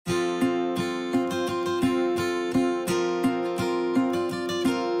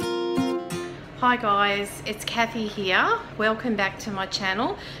Hi guys, it's Cathi here. Welcome back to my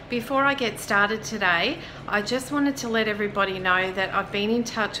channel. Before I get started today, I just wanted to let everybody know that I've been in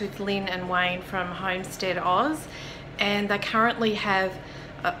touch with Lynn and Wayne from Homestead Aus, and they currently have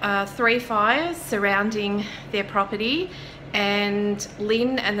 3 fires surrounding their property, and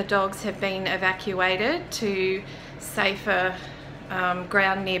Lynn and the dogs have been evacuated to safer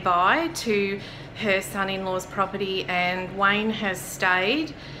ground nearby to her son-in-law's property, and Wayne has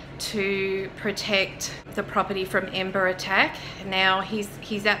stayed to protect the property from ember attack. Now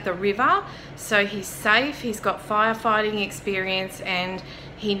he's at the river, so he's safe, he's got firefighting experience, and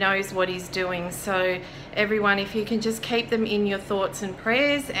he knows what he's doing. So everyone, if you can just keep them in your thoughts and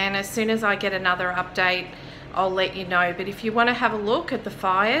prayers, and as soon as I get another update I'll let you know. But if you want to have a look at the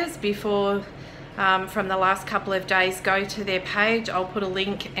fires before from the last couple of days, go to their page. I'll put a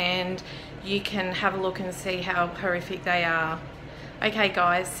link and you can have a look and see how horrific they are. Okay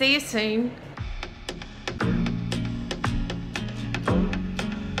guys, see you soon.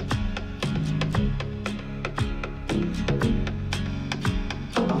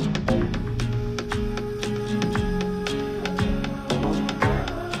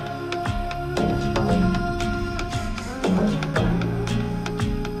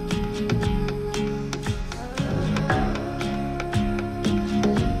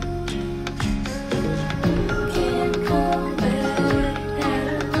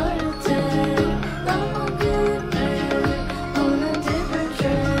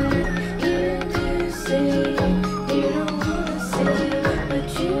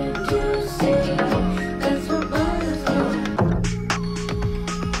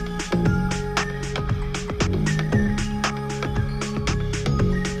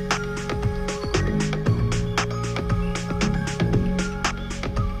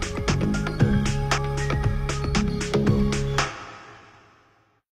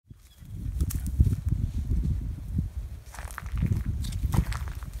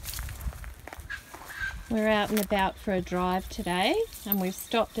 We're out and about for a drive today, and we've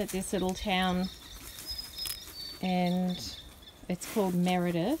stopped at this little town, and it's called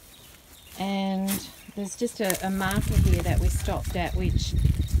Meredith, and there's just a marker here that we stopped at, which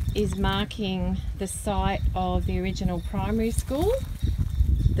is marking the site of the original primary school.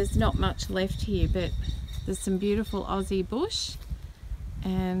 There's not much left here, but there's some beautiful Aussie bush,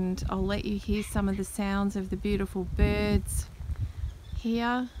 and I'll let you hear some of the sounds of the beautiful birds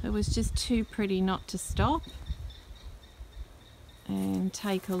here. It was just too pretty not to stop and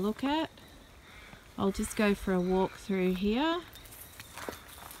take a look at. I'll just go for a walk through here.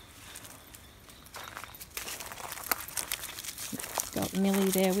 It's got Millie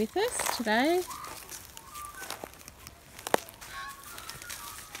there with us today.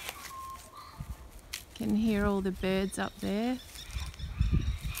 Can hear all the birds up there.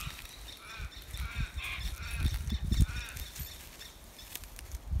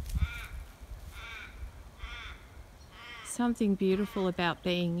 Something beautiful about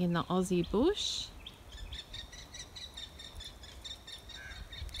being in the Aussie bush.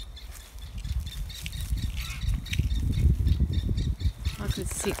 I could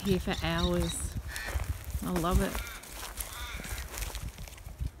sit here for hours. I love it.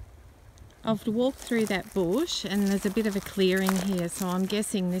 I've walked through that bush, and there's a bit of a clearing here, so I'm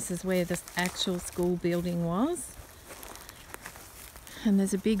guessing this is where the actual school building was. And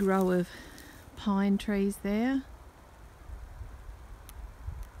there's a big row of pine trees there.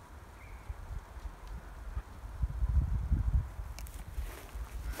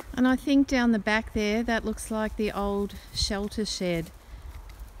 And I think down the back there, that looks like the old shelter shed.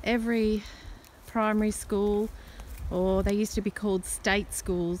 Every primary school, or they used to be called state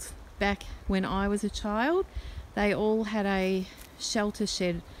schools back when I was a child, they all had a shelter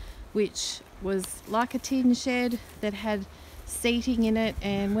shed, which was like a tin shed that had seating in it,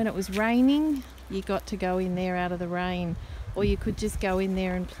 and when it was raining you got to go in there out of the rain, or you could just go in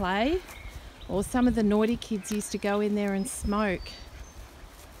there and play, or some of the naughty kids used to go in there and smoke.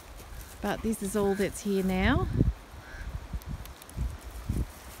 But this is all that's here now.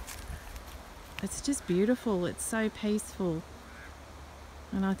 It's just beautiful, it's so peaceful.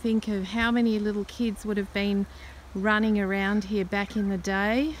 And I think of how many little kids would have been running around here back in the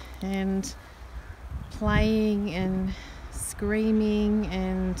day and playing and screaming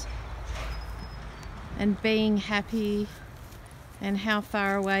and being happy, and how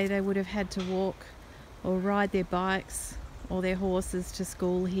far away they would have had to walk or ride their bikes or their horses to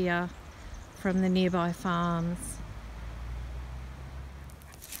school here from the nearby farms.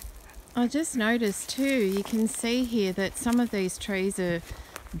 I just noticed too, you can see here that some of these trees are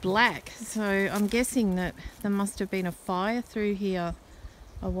black, so I'm guessing that there must have been a fire through here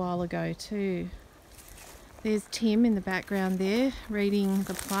a while ago too. There's Tim in the background there reading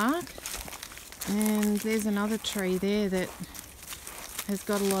the plaque, and there's another tree there that has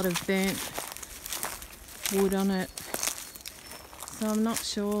got a lot of burnt wood on it. So I'm not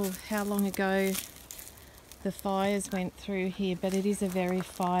sure how long ago the fires went through here, but it is a very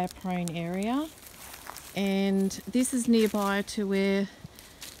fire prone area, and this is nearby to where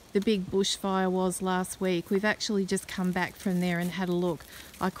the big bushfire was last week. We've actually just come back from there and had a look.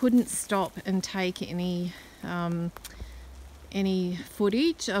 I couldn't stop and take any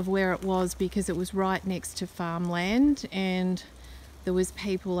footage of where it was because it was right next to farmland and there was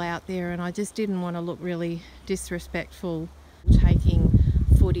people out there, and I just didn't want to look really disrespectful taking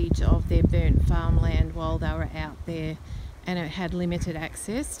footage of their burnt farmland while they were out there, and it had limited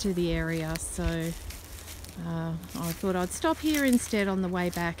access to the area. So I thought I'd stop here instead on the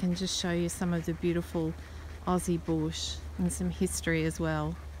way back and just show you some of the beautiful Aussie bush and some history as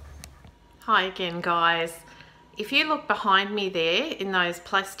well. Hi again, guys. If you look behind me there in those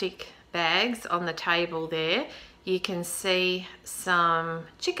plastic bags on the table there, you can see some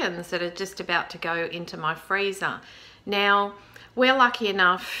chickens that are just about to go into my freezer. Now, we're lucky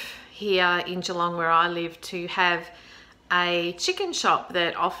enough here in Geelong where I live to have a chicken shop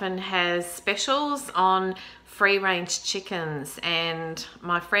that often has specials on free-range chickens, and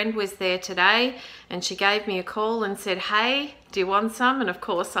my friend was there today and she gave me a call and said, hey, do you want some? And of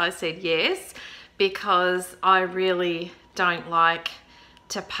course I said yes, because I really don't like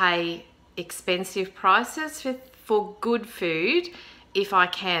to pay expensive prices for good food if I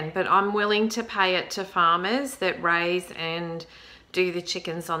can, but I'm willing to pay it to farmers that raise and do the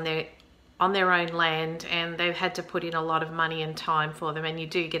chickens on their own land, and they've had to put in a lot of money and time for them, and you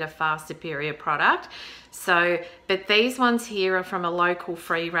do get a far superior product. So, but these ones here are from a local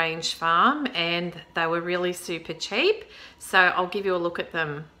free range farm and they were really super cheap. So I'll give you a look at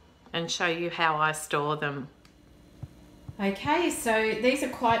them and show you how I store them. Okay, so these are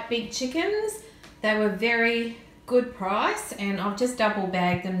quite big chickens. They were very good price, and I've just double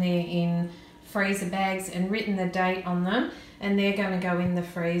bagged them there in freezer bags and written the date on them, and they're going to go in the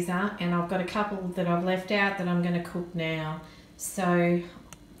freezer, and I've got a couple that I've left out that I'm going to cook now. So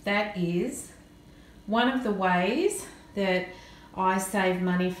that is one of the ways that I save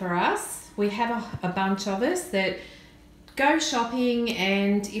money for us. We have a bunch of us that go shopping,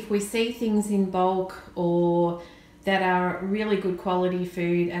 and if we see things in bulk or that are really good quality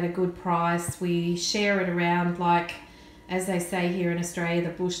food at a good price, we share it around, like, as they say here in Australia, the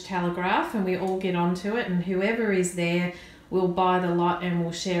bush telegraph, and we all get onto it, and whoever is there will buy the lot and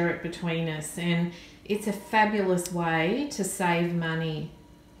we'll share it between us, and it's a fabulous way to save money.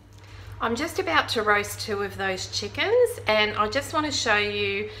 I'm just about to roast 2 of those chickens, and I just want to show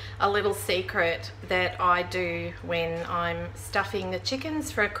you a little secret that I do when I'm stuffing the chickens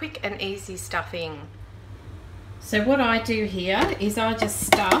for a quick and easy stuffing. So what I do here is I just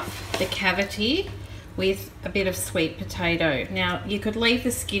stuff the cavity with a bit of sweet potato. Now, you could leave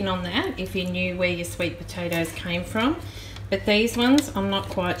the skin on that if you knew where your sweet potatoes came from, but these ones I'm not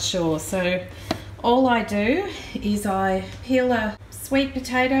quite sure. So all I do is I peel a sweet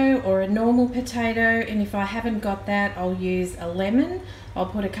potato or a normal potato, and if I haven't got that, I'll use a lemon. I'll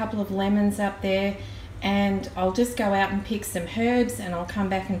put a couple of lemons up there, and I'll just go out and pick some herbs, and I'll come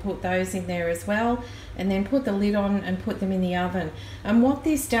back and put those in there as well, and then put the lid on and put them in the oven. And what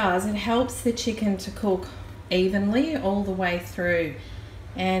this does, it helps the chicken to cook evenly all the way through,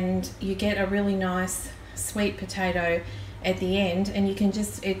 and you get a really nice sweet potato at the end, and you can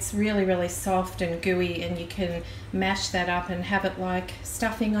just, it's really soft and gooey, and you can mash that up and have it like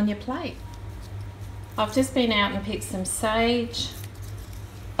stuffing on your plate. I've just been out and picked some sage,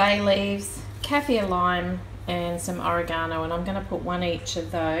 bay leaves, kaffir lime and some oregano, and I'm going to put 1 each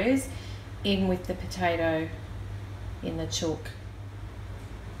of those in with the potato in the chook.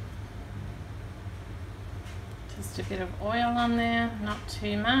 Just a bit of oil on there, not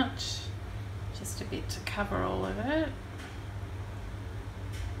too much, just a bit to cover all of it.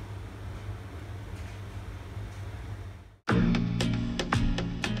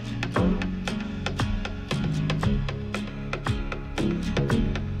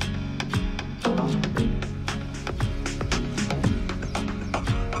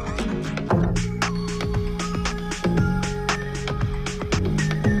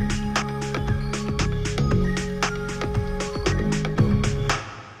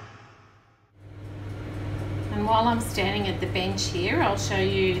 While I'm standing at the bench here, I'll show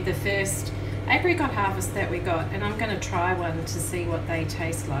you the first apricot harvest that we got, and I'm going to try one to see what they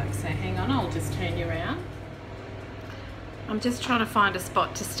taste like. So hang on, I'll just turn you around. I'm just trying to find a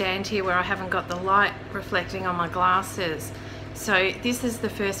spot to stand here where I haven't got the light reflecting on my glasses. So this is the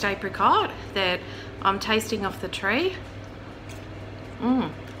first apricot that I'm tasting off the tree.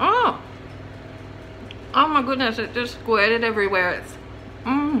 Oh my goodness, it just squirted everywhere. It's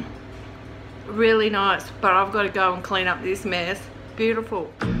really nice, but I've got to go and clean up this mess.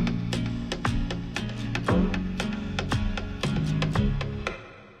 Beautiful.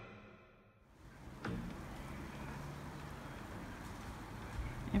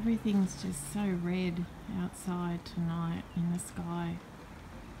 Everything's just so red outside tonight in the sky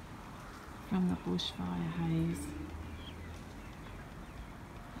from the bushfire haze.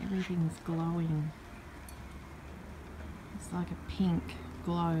 Everything's glowing. It's like a pink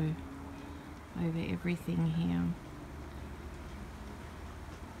glow over everything here.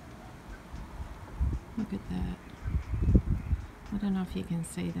 Look at that. I don't know if you can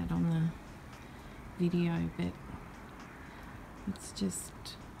see that on the video, but it's just,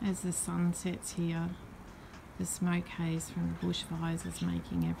 as the sun sets here, the smoke haze from the bushfires is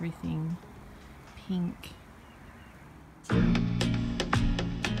making everything pink.